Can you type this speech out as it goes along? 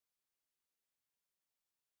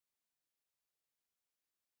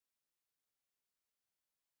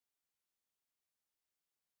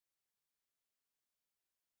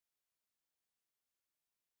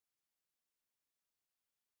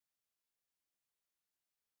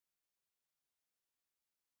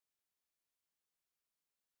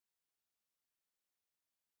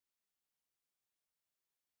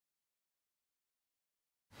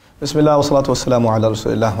Bismillah wa salatu wa salamu ala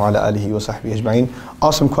rasulillah wa ala alihi wa sahbihi ajma'in.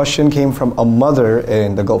 Awesome question came from a mother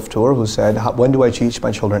in the Gulf tour who said, when do I teach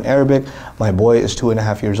my children Arabic? My boy is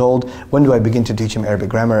 2.5 years old. When do I begin to teach him Arabic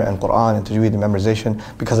grammar and Quran and tajweed and memorization?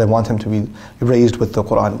 Because I want him to be raised with the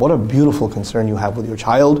Quran. What a beautiful concern you have with your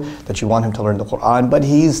child, that you want him to learn the Quran, but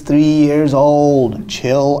he's 3 years old.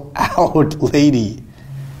 Chill out, lady.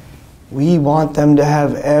 We want them to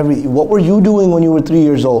have what were you doing when you were 3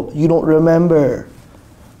 years old? You don't remember.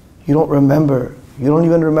 You don't remember. You don't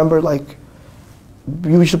even remember, like,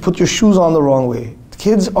 you should put your shoes on the wrong way.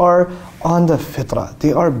 Kids are on the fitrah.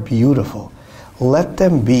 They are beautiful. Let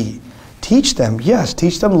them be. Teach them, yes,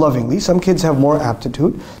 teach them lovingly. Some kids have more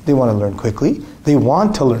aptitude. They want to learn quickly. They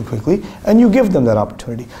want to learn quickly, and you give them that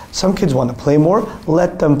opportunity. Some kids want to play more.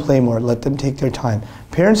 Let them play more. Let them take their time.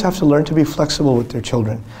 Parents have to learn to be flexible with their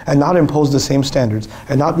children and not impose the same standards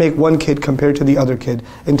and not make one kid compared to the other kid,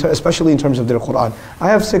 especially in terms of their Quran. I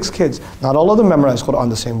have 6 kids. Not all of them memorize Quran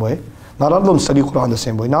the same way. Not all of them study Quran the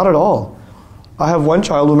same way. Not at all. I have one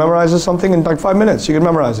child who memorizes something in like 5 minutes. She can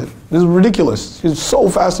memorize it. This is ridiculous. She's so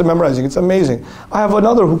fast at memorizing. It's amazing. I have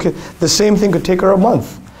another who can, the same thing could take her a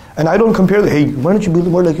month. And I don't compare hey, why don't you be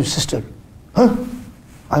more like your sister? Huh?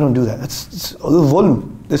 I don't do that. It's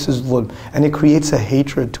dhulm. This is dhulm. And it creates a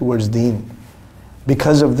hatred towards deen.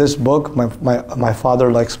 Because of this book, my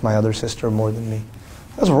father likes my other sister more than me.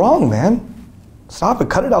 That's wrong, man. Stop it,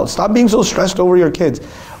 cut it out. Stop being so stressed over your kids.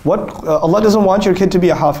 Allah doesn't want your kid to be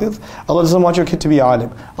a hafiz. Allah doesn't want your kid to be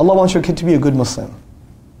alim. Allah wants your kid to be a good Muslim.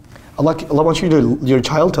 Allah wants your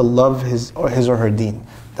child to love his or her deen.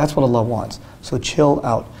 That's what Allah wants. So chill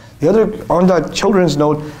out. On that children's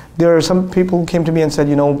note, there are some people who came to me and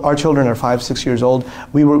said, our children are 5, 6 years old.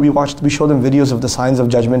 We show them videos of the signs of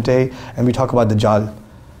Judgment Day, and we talk about Dajjal.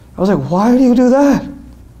 I was like, why do you do that?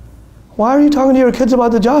 Why are you talking to your kids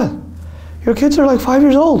about Dajjal? Your kids are like 5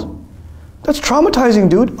 years old. That's traumatizing,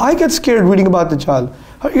 dude. I get scared reading about Dajjal.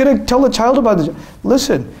 How are you going to tell a child about Dajjal?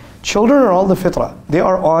 Listen, children are on the fitrah. They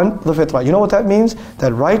are on the fitrah. You know what that means?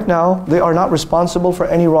 That right now, they are not responsible for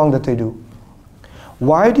any wrong that they do.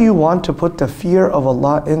 Why do you want to put the fear of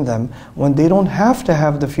Allah in them when they don't have to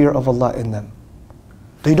have the fear of Allah in them?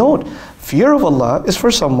 They don't. Fear of Allah is for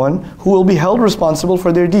someone who will be held responsible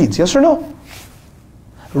for their deeds. Yes or no?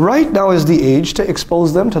 Right now is the age to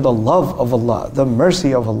expose them to the love of Allah, the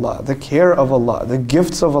mercy of Allah, the care of Allah, the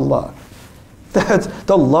gifts of Allah. That's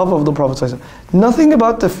the love of the Prophet. Nothing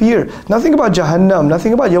about the fear, nothing about Jahannam,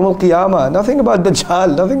 nothing about Yawm al-Qiyamah, nothing about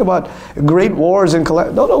Dajjal, nothing about great wars and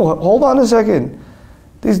calamity. No, hold on a second.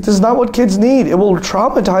 This is not what kids need. It will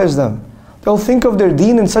traumatize them. They'll think of their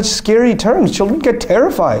deen in such scary terms. Children get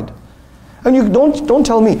terrified. And you don't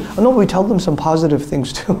tell me, oh no, we tell them some positive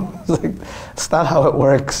things too. It's not how it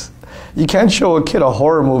works. You can't show a kid a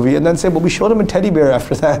horror movie and then say, well, we showed him a teddy bear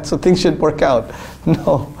after that, so things should work out.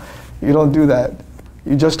 No, you don't do that.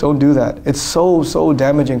 You just don't do that. It's so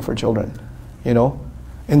damaging for children.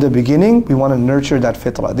 In the beginning, we want to nurture that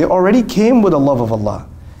fitrah. They already came with the love of Allah.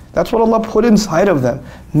 That's what Allah put inside of them.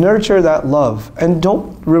 Nurture that love and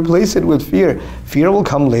don't replace it with fear. Fear will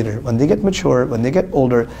come later. When they get mature, when they get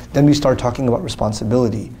older, then we start talking about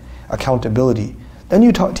responsibility, accountability. Then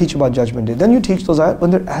you teach about Judgment Day. Then you teach those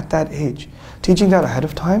when they're at that age. Teaching that ahead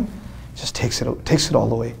of time just takes it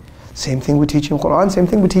all away. Same thing with teaching Quran, same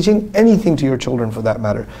thing with teaching anything to your children for that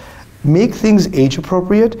matter. Make things age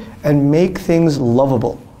appropriate and make things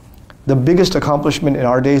lovable. The biggest accomplishment in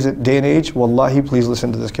our day and age, wallahi, please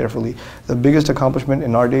listen to this carefully. The biggest accomplishment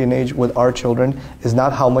in our day and age with our children is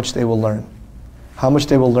not how much they will learn. How much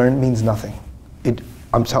they will learn means nothing.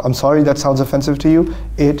 I'm sorry that sounds offensive to you.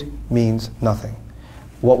 It means nothing.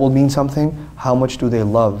 What will mean something? How much do they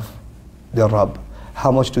love their Rabb?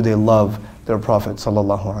 How much do they love their Prophet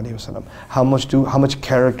sallallahu alaihi wasallam? How much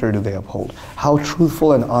character do they uphold? How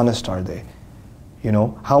truthful and honest are they?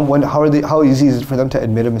 How easy is it for them to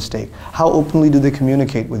admit a mistake? How openly do they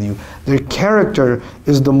communicate with you? Their character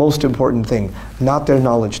is the most important thing, not their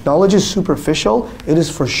knowledge. Knowledge is superficial. It is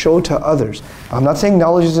for show to others. I'm not saying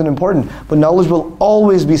knowledge isn't important, but knowledge will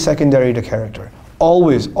always be secondary to character.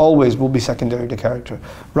 Always will be secondary to character.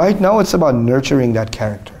 Right now it's about nurturing that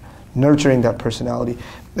character, nurturing that personality,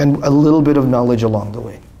 and a little bit of knowledge along the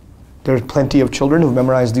way. There's plenty of children who've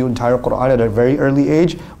memorized the entire Quran at a very early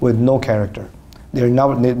age with no character.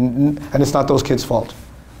 And it's not those kids' fault.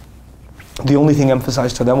 The only thing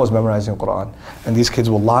emphasized to them was memorizing Quran. And these kids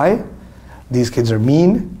will lie. These kids are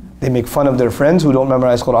mean. They make fun of their friends who don't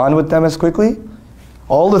memorize Quran with them as quickly.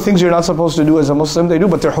 All the things you're not supposed to do as a Muslim, they do,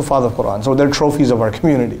 but they're hufaz of Quran. So they're trophies of our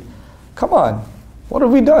community. Come on, what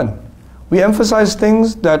have we done? We emphasize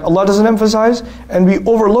things that Allah doesn't emphasize, and we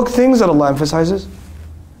overlook things that Allah emphasizes.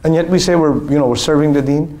 And yet we say we're serving the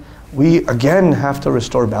deen. We again have to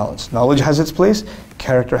restore balance. Knowledge has its place,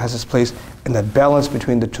 character has its place, and that balance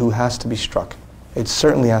between the two has to be struck. It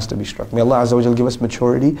certainly has to be struck. May Allah Azza wa Jal give us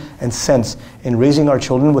maturity and sense in raising our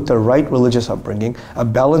children with the right religious upbringing, a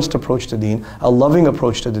balanced approach to deen, a loving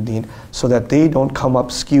approach to the deen, so that they don't come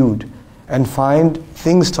up skewed and find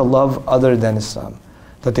things to love other than Islam.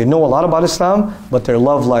 That they know a lot about Islam, but their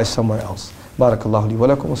love lies somewhere else. Barakallahu li wa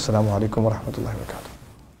lakum. Assalamu alaikum wa rahmatullahi wa barakatuh.